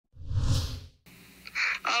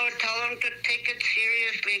I would tell them to take it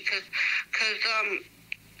seriously because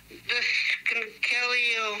this can kill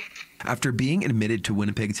you. After being admitted to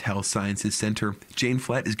Winnipeg's Health Sciences Centre, Jane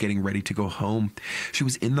Flett is getting ready to go home. She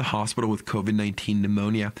was in the hospital with COVID-19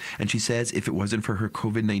 pneumonia, and she says if it wasn't for her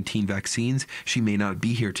COVID-19 vaccines, she may not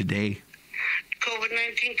be here today.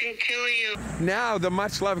 COVID-19 can kill you. Now, the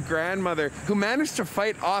much-loved grandmother, who managed to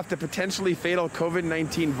fight off the potentially fatal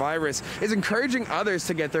COVID-19 virus, is encouraging others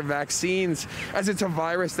to get their vaccines, as it's a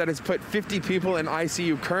virus that has put 50 people in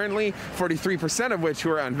ICU currently, 43% of which who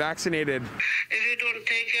are unvaccinated. If you don't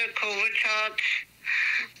take your COVID shots,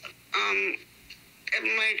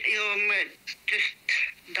 you might just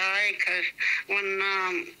die, because when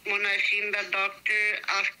I seen the doctor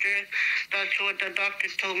after, that's what the doctor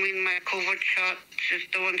told me. My COVID shots is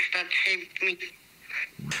the ones that saved me.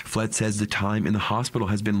 Flett says the time in the hospital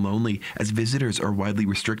has been lonely as visitors are widely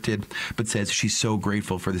restricted, but says she's so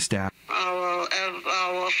grateful for the staff.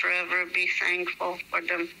 I will forever be thankful for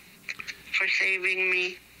them for saving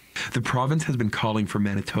me. The province has been calling for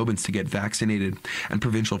Manitobans to get vaccinated, and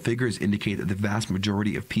provincial figures indicate that the vast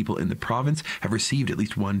majority of people in the province have received at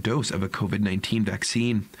least one dose of a COVID-19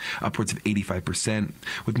 vaccine, upwards of 85%,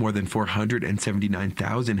 with more than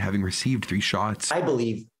 479,000 having received 3 shots. I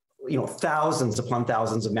believe thousands upon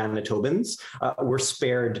thousands of Manitobans were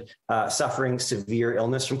spared suffering severe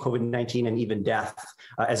illness from COVID-19 and even death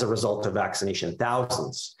as a result of vaccination.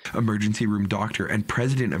 Thousands. Emergency room doctor and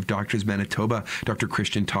president of Doctors Manitoba, Dr.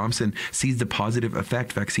 Christian Thompson, sees the positive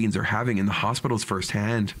effect vaccines are having in the hospitals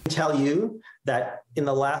firsthand. I can tell you that in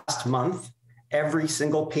the last month, every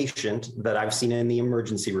single patient that I've seen in the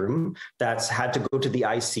emergency room that's had to go to the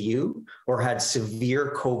ICU or had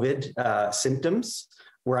severe COVID symptoms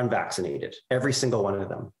were unvaccinated, every single one of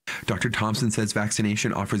them. Dr. Thompson says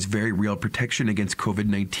vaccination offers very real protection against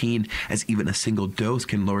COVID-19, as even a single dose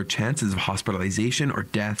can lower chances of hospitalization or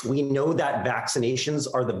death. We know that vaccinations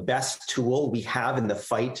are the best tool we have in the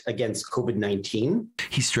fight against COVID-19.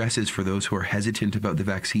 He stresses for those who are hesitant about the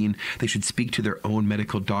vaccine, they should speak to their own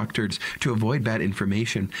medical doctors to avoid bad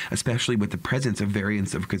information, especially with the presence of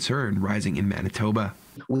variants of concern rising in Manitoba.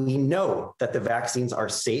 We know that the vaccines are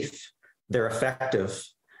safe, they're effective,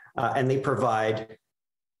 and they provide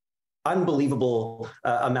unbelievable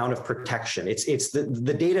amount of protection. It's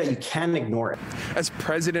the data, you can't ignore it. As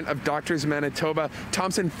president of Doctors Manitoba,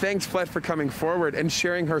 Thompson thanks Flett for coming forward and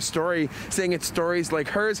sharing her story, saying it's stories like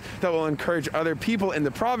hers that will encourage other people in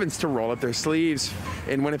the province to roll up their sleeves.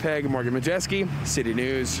 In Winnipeg, Modjeski, City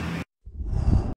News.